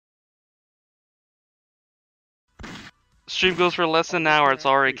Stream goes for less than an hour, it's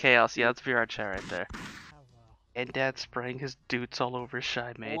already chaos. Yeah, that's VRChat right there. And Dad spraying his dudes all over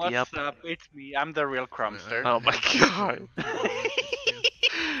Shai, mate. What's up? It's me. I'm the real Crumbster. Oh my god.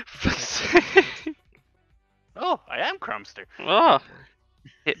 Oh, I am Crumbster. Oh,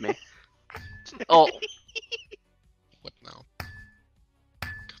 hit me. Oh. What now?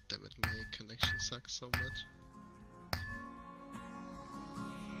 God damn it, my connection sucks so much.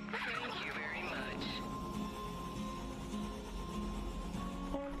 Thank you very much.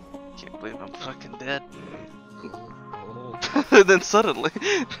 Can't believe I'm fucking dead. Oh. And then suddenly.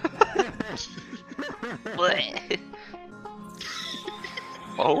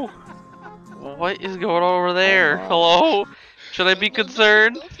 Oh. What is going on over there? Hello? Should I be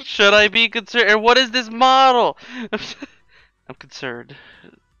concerned? Should I be concerned? And what is this model? I'm concerned.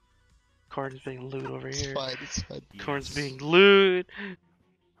 Corn's being looted over here. It's fine. Corn's being looted.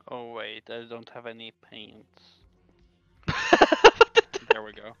 Oh wait, I don't have any paints. There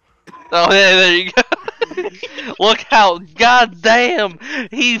we go. Oh yeah, there you go. Look how goddamn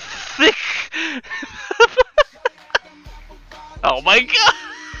he's thick. Oh my god.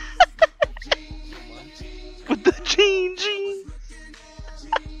 With the jeans.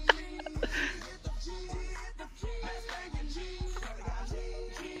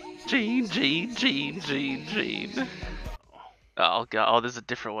 Gene. Oh god, oh this is a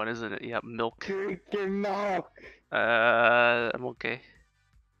different one, isn't it? Yeah, milk. Drink your milk. I'm okay.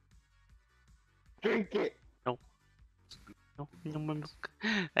 Drink it. No more milk.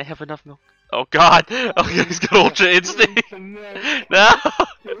 I have enough milk. Oh god! Oh god, he's got ultra instinct! No!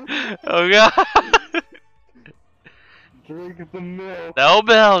 Oh god! Drink the milk. No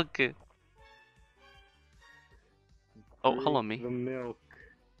milk! Oh, hello me. The milk.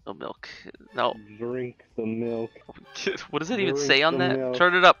 No milk. No. Drink the milk. What does that even Drink say on the that? milk.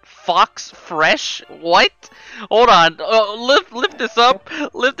 Turn it up. Fox Fresh? What? Hold on. Lift this up.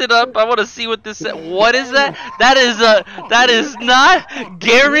 Lift it up. I want to see what this says. What is that? That is not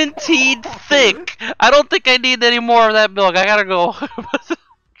guaranteed thick. I don't think I need any more of that milk. I gotta go.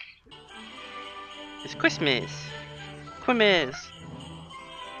 It's Christmas.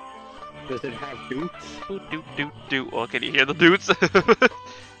 Does it have boots? Do. Oh, can you hear the dudes?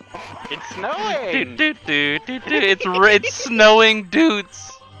 It's snowing! It's snowing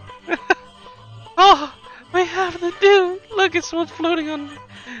dudes. Oh, we have the dude. Look, it's what's floating on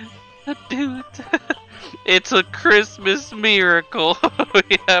the dude. It's a Christmas miracle.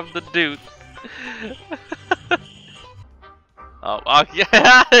 We have the dudes. Oh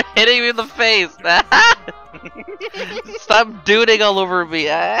yeah, they're hitting me in the face. Stop duding all over me.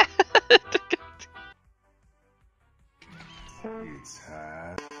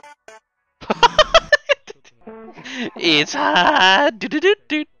 It's hot.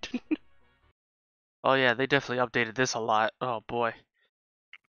 Oh yeah, they definitely updated this a lot. Oh boy.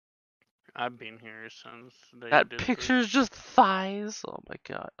 I've been here since they That did picture is just thighs. Oh my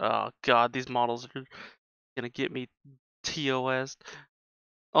god. Oh god, these models are gonna get me TOS.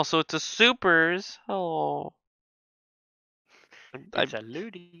 Also, it's a supers. Oh. It's a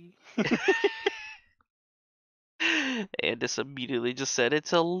looty. And this immediately just said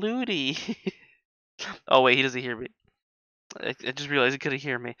it's a looty. Oh wait, he doesn't hear me. I just realized he couldn't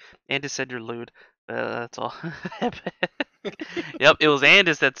hear me. Andis said you're lewd. That's all. Yep, it was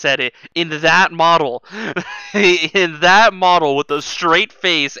Andis that said it in that model. In that model with a straight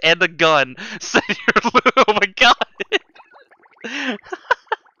face and a gun said you're lewd. Oh my god.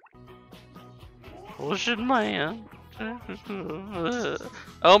 Ocean man.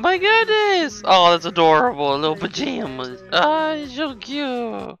 Oh my goodness! Oh, that's adorable. Little pajamas. Ah, oh, so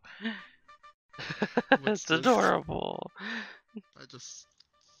cute. It's adorable.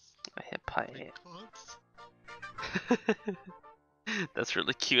 I hit pie. That's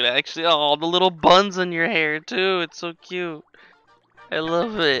really cute, actually. Oh, the little buns on your hair too. It's so cute. I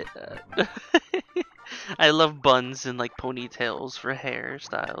love it. I love buns and like ponytails for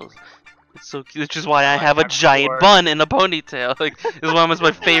hairstyles. It's so cute, which is why I have a giant bun and a ponytail. Like, this one was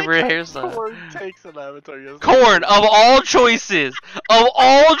my favorite hairstyle. Corn takes an avatar. Corn, of all choices,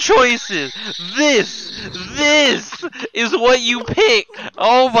 this is what you pick.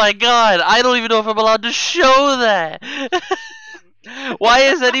 Oh my god, I don't even know if I'm allowed to show that. Why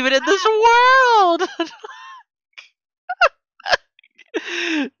is that even in this world?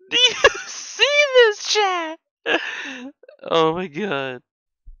 Do you see this, chat? Oh my god.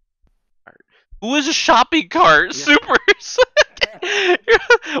 Who is a shopping cart? Yeah. Supers.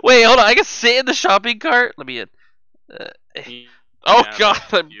 Wait, hold on. I can sit in the shopping cart. Let me in. Oh yeah, god,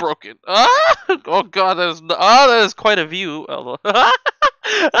 I'm broken. Oh god, that is quite a view. No,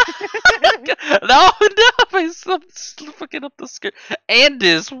 my walking up the skirt.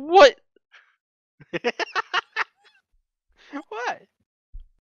 Andis, what? What?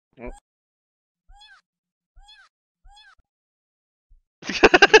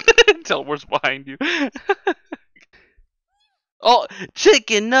 Teleport's behind you. Oh,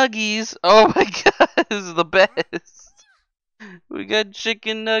 chicken nuggies! Oh my god, this is the best. We got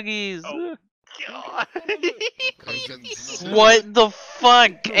chicken nuggies. Oh. God. What the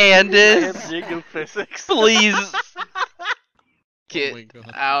fuck, I have Andis? jiggle physics. Please Oh get my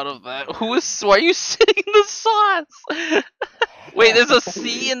god. out of that. Who is? Why are you sitting in the sauce? Wait, there's a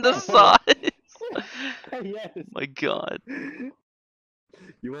C in the sauce. Yes. My god.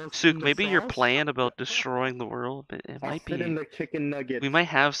 You want Suk, some maybe your sauce? plan about destroying the world, it I'll might fit in be. the chicken nuggets. We might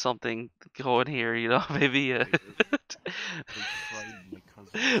have something going here, you know? Maybe.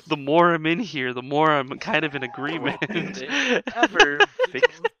 The more I'm in here, the more I'm kind of in agreement. Did they ever fix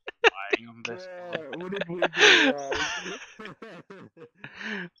flying on this one? What did we do wrong?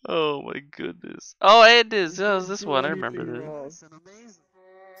 Oh my goodness. Oh, it is. We That was didn't this do one. I anything remember this. wrong.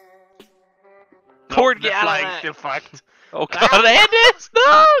 Cord, Nope, get the out of flying's that. still fucked. Oh god, Andis!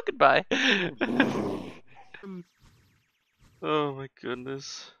 No! Goodbye. Oh my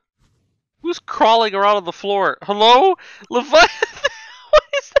goodness. Who's crawling around on the floor? Hello? Leviathan? What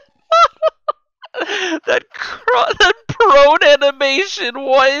is that? That prone animation,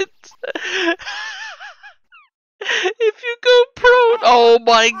 what? If you go prone, oh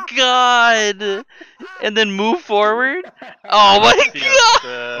my god! And then move forward? Oh my See god! us,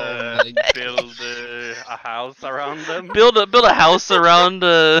 Oh my build a house around them. Build a house around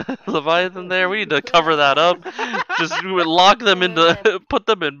Leviathan there. We need to cover that up. Just lock them into, put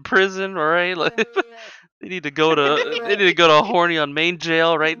them in prison, alright? Like, they need to go to Horny on Main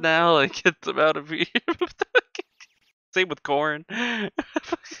Jail right now. Like, get them out of here. Same with Corn.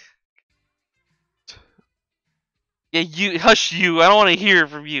 Yeah, you hush you. I don't want to hear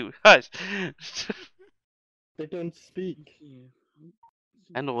from you. Hush. They don't speak.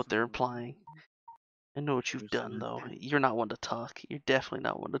 I know what they're implying. I know what you've done, though. You're not one to talk. You're definitely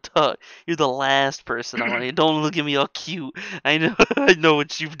not one to talk. You're the last person I want to. Don't look at me all cute. I know. I know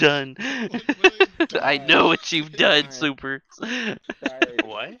what you've done. I know what you've done, Super.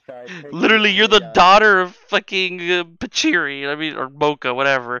 What? Literally, you're the daughter of fucking Pachiri. I mean, or Mocha,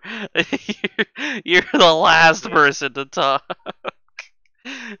 whatever. You're the last person to talk.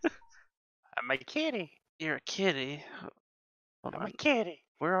 I'm a kitty. You're a kitty. Hold I'm a on. kitty.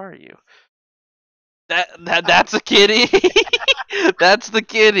 Where are you? That's a kitty. That's the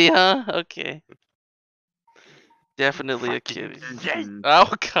kitty, huh? Okay. Definitely a kitty.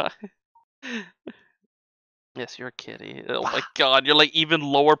 Oh god. Yes, you're a kitty. Oh my god, you're like even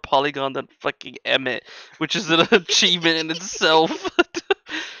lower polygon than fucking Emmett, which is an achievement in itself.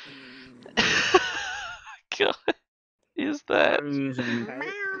 God, is that?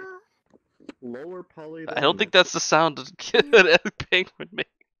 Lower poly. I don't think that's the sound a penguin makes.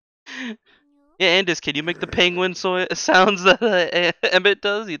 Yeah, Andis, can you make the penguin sounds that Emmett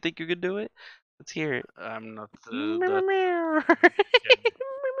does? You think you could do it? Let's hear it. I'm not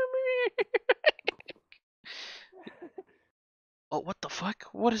Oh, what the fuck?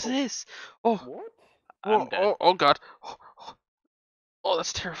 What is this? Oh, What? I'm dead. oh god. Oh,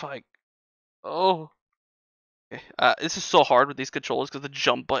 that's terrifying. Oh. Okay. This is so hard with these controllers because the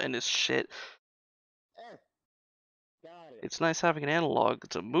jump button is shit. Got it. It's nice having an analog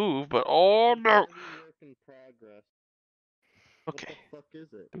to move, but oh no. Work in progress. Okay, What the fuck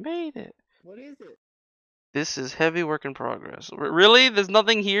is it? I made it. What is it? This is heavy work in progress. Really? There's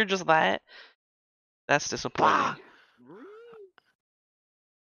nothing here, just that? That's disappointing.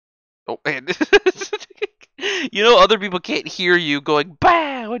 Oh, and you know other people can't hear you going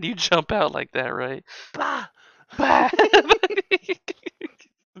bah when you jump out like that, right? Bah! Bah.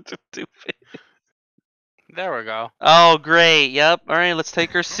 Stupid. There we go. Oh, great. Yep. All right, let's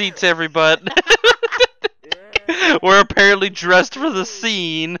take our seats, everybody. Yeah. We're apparently dressed for the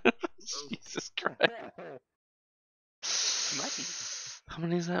scene. Jesus Christ. How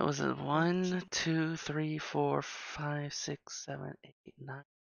many is that? Was it 1, 2, 3, 4, 5, 6, 7, 8, 9,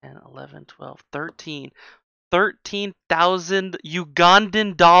 10, 11, 12, 13. 13,000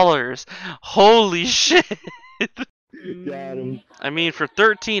 Ugandan dollars. Holy shit. Got him. I mean, for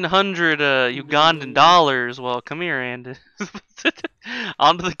 1,300 Ugandan dollars, well, come here, Andy.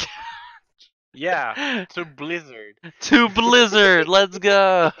 Onto the Yeah, to Blizzard. to Blizzard. Let's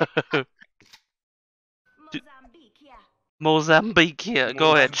go. Mozambique, yeah. Mozambique. Yeah,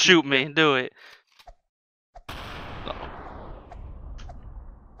 go ahead, shoot me. Do it.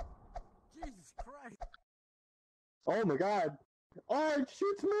 Oh my god. Oh, it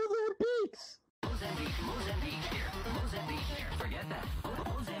shoots Mozambiques!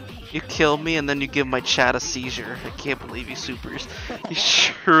 You kill me and then you give my chat a seizure. I can't believe you supers. You're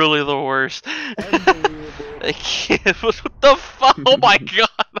surely the worst. I can't. What the fuck? Oh my god.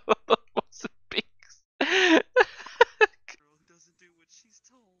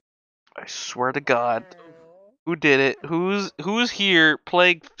 I swear to God. Who did it? Who's here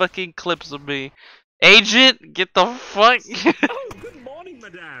playing fucking clips of me? Agent, get the fuck. Oh, good morning,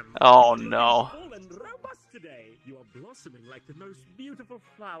 madame. Oh Your no. hair is full and robust today. You are blossoming like the most beautiful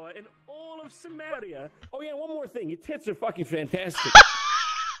flower in all of Samaria. Oh yeah, one more thing. Your tits are fucking fantastic.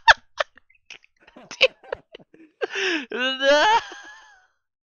 No!